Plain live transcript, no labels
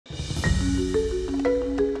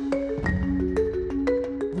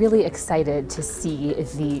really excited to see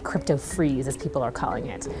the crypto freeze, as people are calling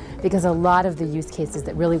it, because a lot of the use cases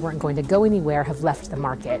that really weren't going to go anywhere have left the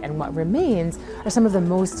market, and what remains are some of the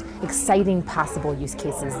most exciting possible use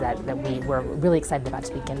cases that we were really excited about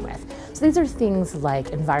to begin with. So these are things like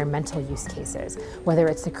environmental use cases, whether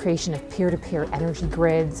it's the creation of peer-to-peer energy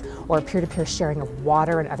grids or peer-to-peer sharing of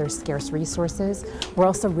water and other scarce resources. We're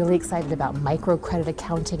also really excited about microcredit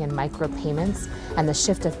accounting and micropayments, and the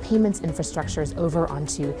shift of payments infrastructures over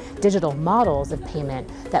onto digital models of payment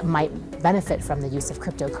that might benefit from the use of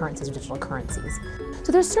cryptocurrencies or digital currencies.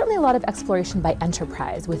 So there's certainly a lot of exploration by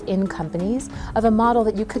enterprise within companies of a model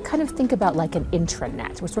that you could kind of think about like an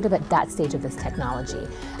intranet. We're sort of at that stage of this technology.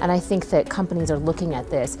 And I think that companies are looking at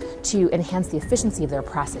this to enhance the efficiency of their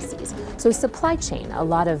processes. So supply chain, a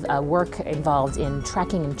lot of work involved in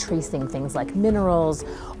tracking and tracing things like minerals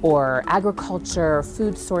or agriculture,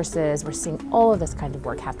 food sources. We're seeing all of this kind of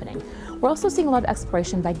work happening. We're also seeing a lot of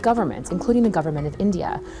exploration by governments, including the government of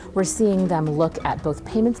India. We're seeing them look at both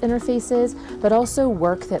payments interfaces, but also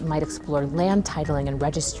work that might explore land titling and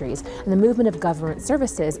registries and the movement of government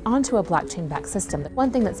services onto a blockchain-backed system.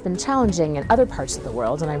 One thing that's been challenging in other parts of the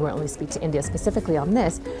world, and I won't only speak to India specifically on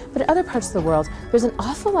this, but in other parts of the world, there's an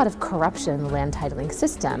awful lot of corruption in the land titling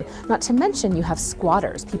system. Not to mention you have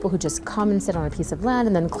squatters, people who just come and sit on a piece of land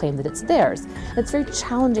and then claim that it's theirs. And it's very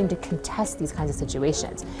challenging to contest these kinds of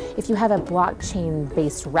situations. If you have a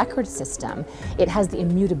blockchain-based record system, it has the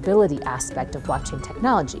immutability aspect of blockchain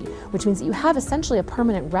technology, which means that you have essentially a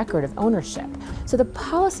permanent record of ownership. So the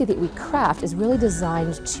policy that we craft is really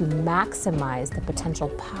designed to maximize the potential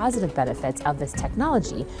positive benefits of this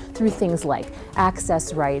technology through things like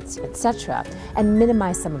access rights, etc., and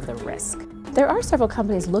minimize some of the risk. There are several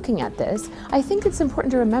companies looking at this. I think it's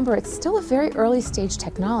important to remember it's still a very early stage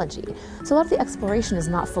technology, so a lot of the exploration is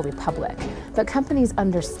not fully public. But companies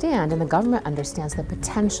understand, and the government understands, the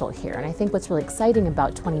potential here. And I think what's really exciting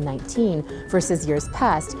about 2019 versus years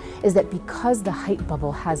past is that because the hype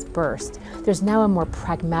bubble has burst, there's now a more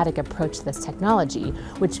pragmatic approach to this technology,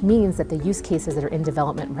 which means that the use cases that are in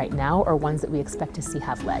development right now are ones that we expect to see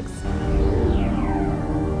have legs.